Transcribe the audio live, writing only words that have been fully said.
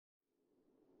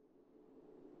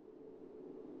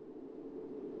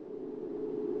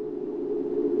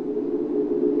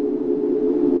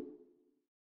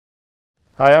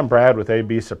Hi, I'm Brad with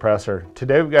AB Suppressor.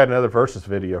 Today we've got another versus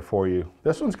video for you.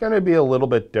 This one's going to be a little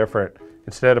bit different.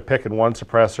 Instead of picking one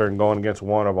suppressor and going against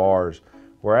one of ours,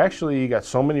 we're actually got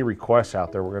so many requests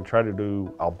out there, we're going to try to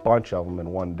do a bunch of them in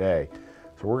one day.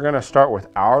 So we're going to start with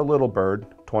our Little Bird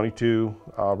 22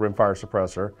 rimfire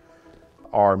suppressor,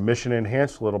 our Mission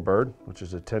Enhanced Little Bird, which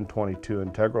is a 1022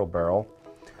 integral barrel.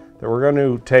 Then we're going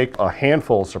to take a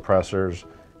handful of suppressors,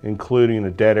 including a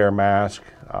dead air mask,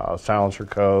 silencer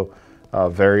co,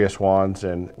 various ones,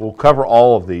 and we'll cover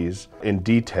all of these in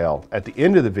detail. At the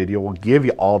end of the video, we'll give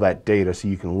you all that data so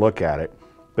you can look at it.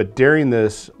 But during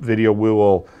this video,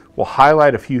 we'll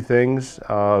highlight a few things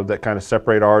that kind of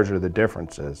separate ours or the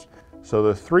differences. So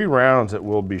the 3 rounds that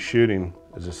we'll be shooting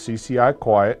is a CCI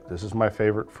Quiet. This is my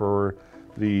favorite for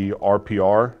the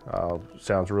RPR.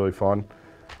 Sounds really fun.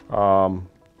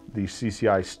 The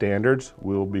CCI Standards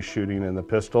we'll be shooting in the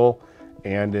pistol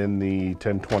and in the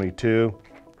 1022.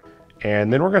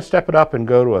 And then we're going to step it up and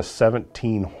go to a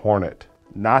 17 Hornet.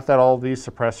 Not that all of these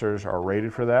suppressors are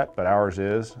rated for that, but ours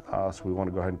is, so we want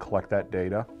to go ahead and collect that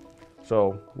data.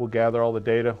 So we'll gather all the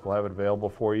data, we'll have it available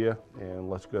for you,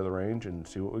 and let's go to the range and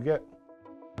see what we get.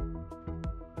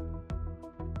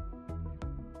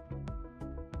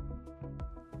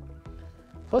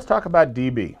 Let's talk about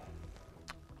DB.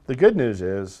 The good news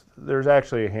is there's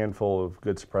actually a handful of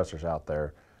good suppressors out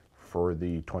there for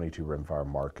the 22 rimfire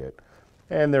market.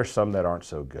 And there's some that aren't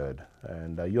so good,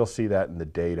 and you'll see that in the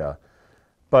data.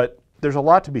 But there's a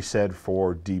lot to be said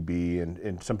for DB,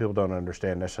 and some people don't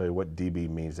understand necessarily what DB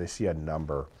means. They see a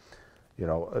number, you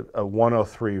know, a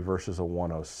 103 versus a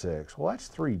 106. Well, that's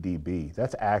 3 dB.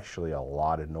 That's actually a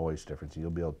lot of noise difference, and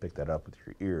you'll be able to pick that up with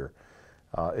your ear.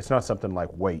 It's not something like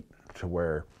weight, to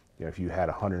where, you know, if you had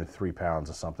 103 pounds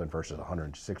of something versus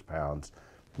 106 pounds,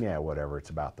 yeah, whatever, it's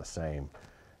about the same.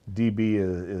 dB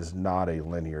is not a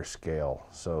linear scale,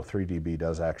 so 3 dB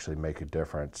does actually make a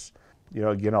difference. You know,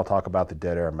 again, I'll talk about the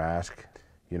dead air mask.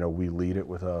 You know, we lead it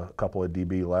with a couple of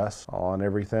dB less on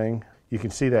everything. You can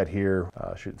see that here,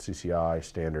 shooting CCI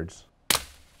Standards.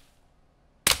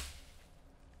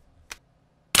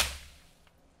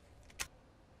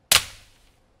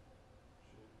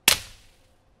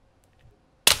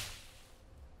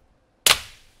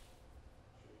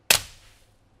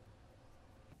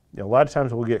 You know, a lot of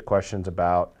times we'll get questions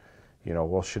about, you know,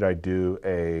 well, should I do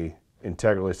a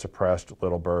integrally suppressed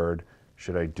Little Bird?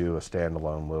 Should I do a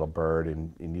standalone Little Bird?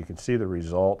 And you can see the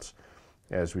results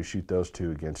as we shoot those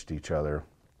two against each other.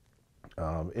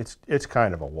 It's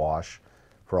kind of a wash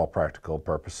for all practical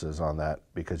purposes on that,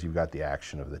 because you've got the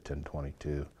action of the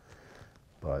 1022.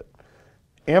 But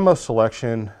ammo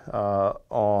selection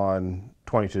on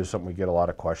 22 is something we get a lot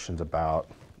of questions about.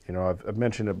 You know, I've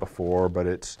mentioned it before, but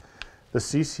it's the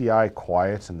CCI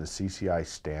Quiets and the CCI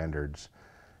Standards.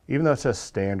 Even though it says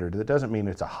standard, that doesn't mean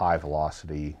it's a high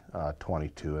velocity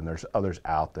 22, and there's others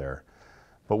out there.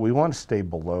 But we want to stay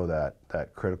below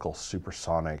that critical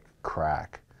supersonic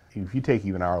crack. If you take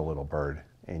even our Little Bird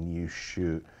and you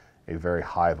shoot a very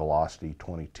high velocity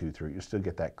 22 through it, you still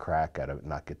get that crack out of it and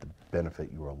not get the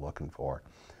benefit you were looking for.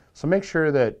 So make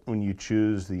sure that when you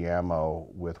choose the ammo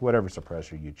with whatever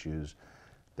suppressor you choose,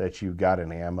 that you've got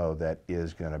an ammo that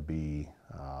is going to be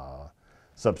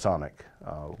subsonic.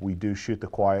 We do shoot the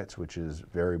Quiets, which is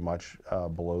very much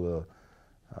below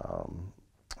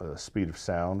the speed of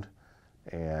sound.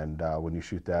 And when you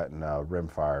shoot that in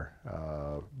rimfire,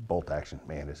 bolt action,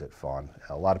 man, is it fun.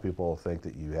 A lot of people think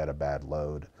that you had a bad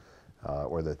load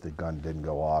or that the gun didn't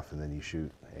go off, and then you shoot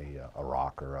a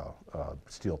rock or a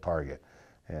steel target,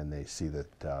 and they see that,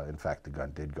 in fact, the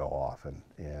gun did go off,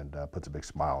 and puts a big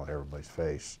smile on everybody's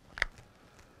face.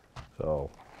 So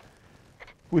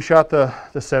we shot the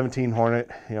 17 Hornet.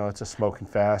 You know, it's a smoking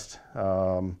fast.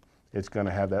 It's going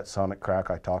to have that sonic crack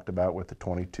I talked about with the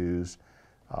 22s.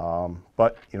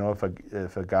 But, you know,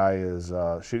 if a guy is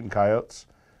shooting coyotes,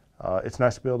 it's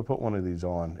nice to be able to put one of these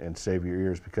on and save your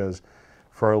ears, because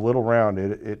for a little round,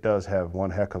 it does have one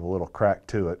heck of a little crack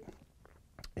to it.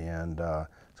 And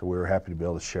so we were happy to be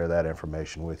able to share that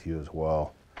information with you as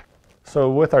well.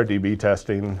 So with our DB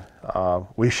testing,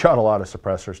 we shot a lot of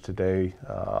suppressors today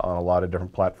on a lot of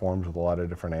different platforms with a lot of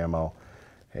different ammo.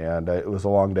 And it was a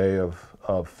long day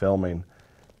of filming.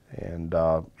 And,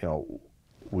 you know,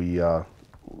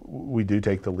 we do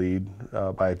take the lead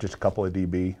by just a couple of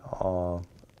dB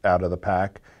out of the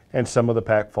pack. And some of the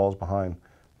pack falls behind.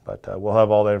 But we'll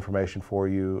have all that information for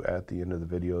you at the end of the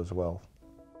video as well.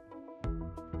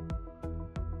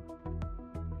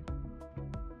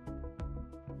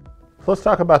 So let's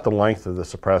talk about the length of the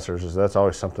suppressors, as that's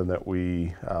always something that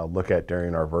we look at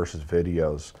during our versus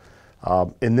videos.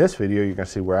 In this video, you're going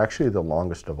to see we're actually the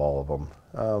longest of all of them.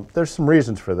 There's some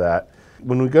reasons for that.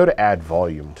 When we go to add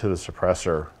volume to the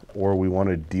suppressor, or we want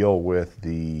to deal with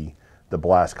the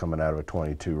blast coming out of a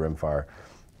 22 rimfire,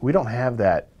 we don't have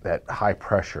that high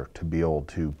pressure to be able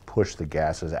to push the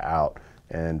gases out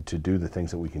and to do the things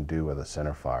that we can do with a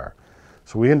centerfire.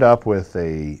 So we end up with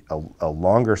a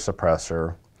longer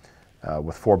suppressor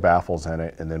with 4 baffles in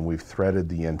it, and then we've threaded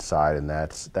the inside, and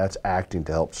that's acting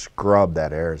to help scrub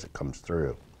that air as it comes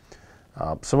through.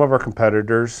 Some of our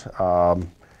competitors,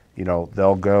 you know,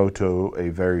 they'll go to a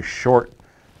very short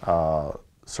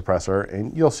suppressor,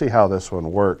 and you'll see how this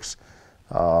one works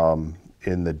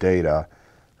in the data.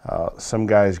 Some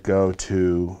guys go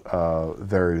to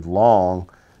very long,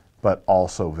 but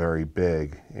also very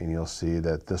big, and you'll see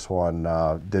that this one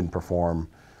didn't perform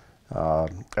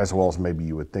as well as maybe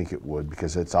you would think it would,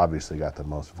 because it's obviously got the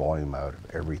most volume out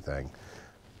of everything,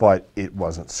 but it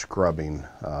wasn't scrubbing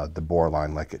the bore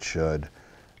line like it should.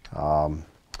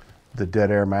 The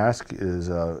dead air mask is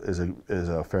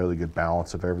a fairly good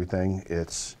balance of everything.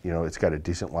 It's, you know, it's got a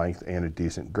decent length and a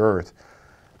decent girth.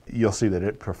 You'll see that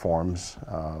it performs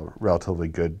relatively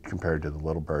good compared to the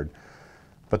Little Bird.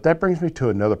 But that brings me to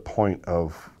another point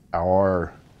of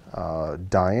our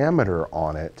diameter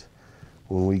on it.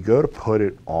 When we go to put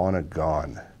it on a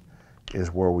gun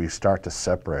is where we start to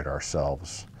separate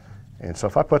ourselves. And so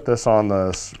if I put this on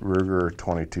this Ruger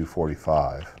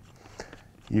 2245,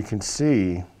 you can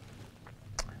see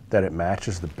that it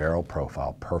matches the barrel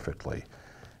profile perfectly.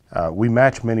 We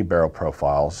match many barrel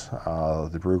profiles,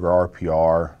 the Ruger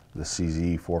RPR, the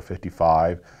CZ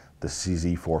 455, the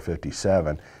CZ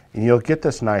 457, and you'll get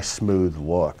this nice smooth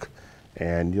look.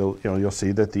 And you'll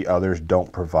see that the others don't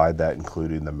provide that,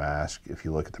 including the mask, if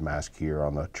you look at the mask here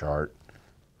on the chart.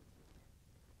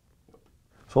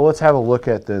 So let's have a look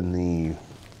at then the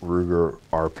Ruger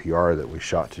RPR that we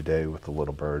shot today with the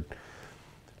Little Bird.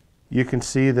 You can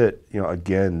see that, you know,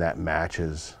 again, that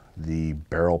matches the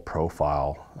barrel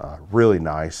profile really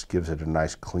nice, gives it a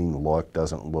nice clean look,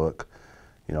 doesn't look,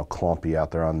 you know, clumpy out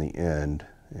there on the end.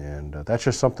 And that's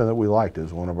just something that we liked. It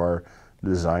was one of our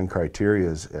design criteria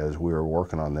as we were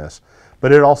working on this.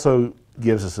 But it also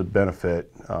gives us a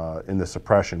benefit in the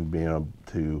suppression, being able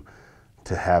to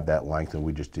have that length, and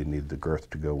we just didn't need the girth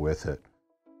to go with it.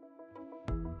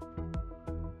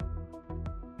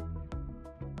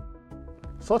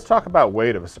 So let's talk about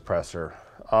weight of a suppressor.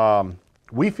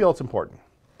 We feel it's important.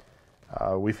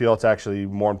 We feel it's actually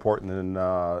more important than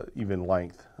even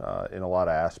length in a lot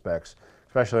of aspects,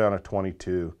 especially on a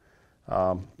 22.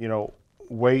 You know,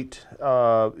 weight,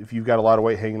 if you've got a lot of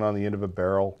weight hanging on the end of a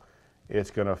barrel,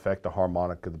 it's going to affect the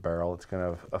harmonic of the barrel. It's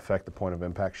going to affect the point of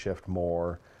impact shift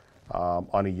more.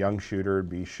 On a young shooter, it'd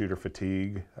be shooter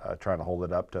fatigue, trying to hold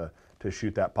it up to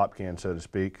shoot that pop can, so to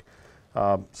speak.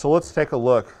 So let's take a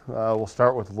look. We'll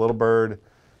start with Little Bird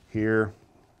here.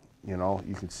 You know,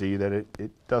 you can see that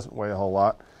it doesn't weigh a whole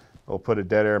lot. We'll put a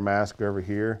dead air mask over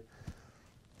here.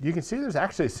 You can see there's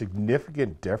actually a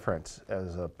significant difference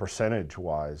as a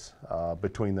percentage-wise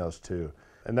between those two.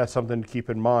 And that's something to keep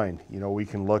in mind. You know, we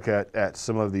can look at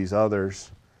some of these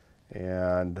others,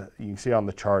 and you can see on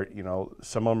the chart, you know,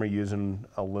 some of them are using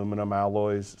aluminum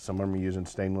alloys, some of them are using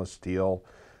stainless steel.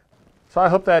 So I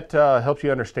hope that helps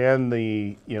you understand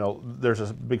the, you know, there's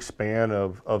a big span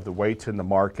of the weights in the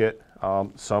market.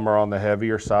 Some are on the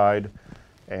heavier side,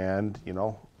 and, you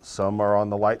know, some are on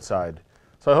the light side.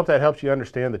 So I hope that helps you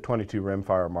understand the 22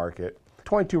 rimfire market.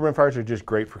 22 rimfires are just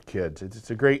great for kids. It's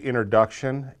a great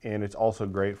introduction, and it's also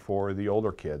great for the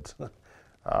older kids.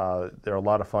 They're a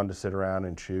lot of fun to sit around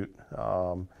and shoot,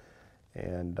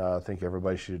 and I think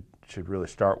everybody should really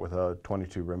start with a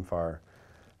 22 rimfire.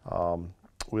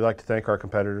 We like to thank our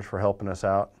competitors for helping us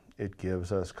out. It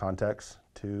gives us context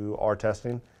to our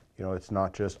testing. You know, it's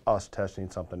not just us testing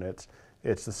something.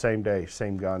 It's the same day,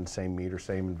 same gun, same meter,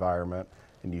 same environment,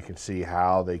 and you can see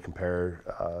how they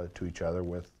compare to each other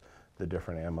with the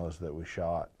different ammos that we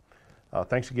shot.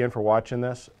 Thanks again for watching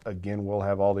this. Again, we'll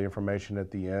have all the information at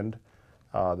the end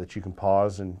that you can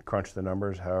pause and crunch the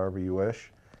numbers however you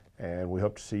wish. And we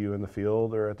hope to see you in the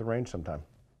field or at the range sometime.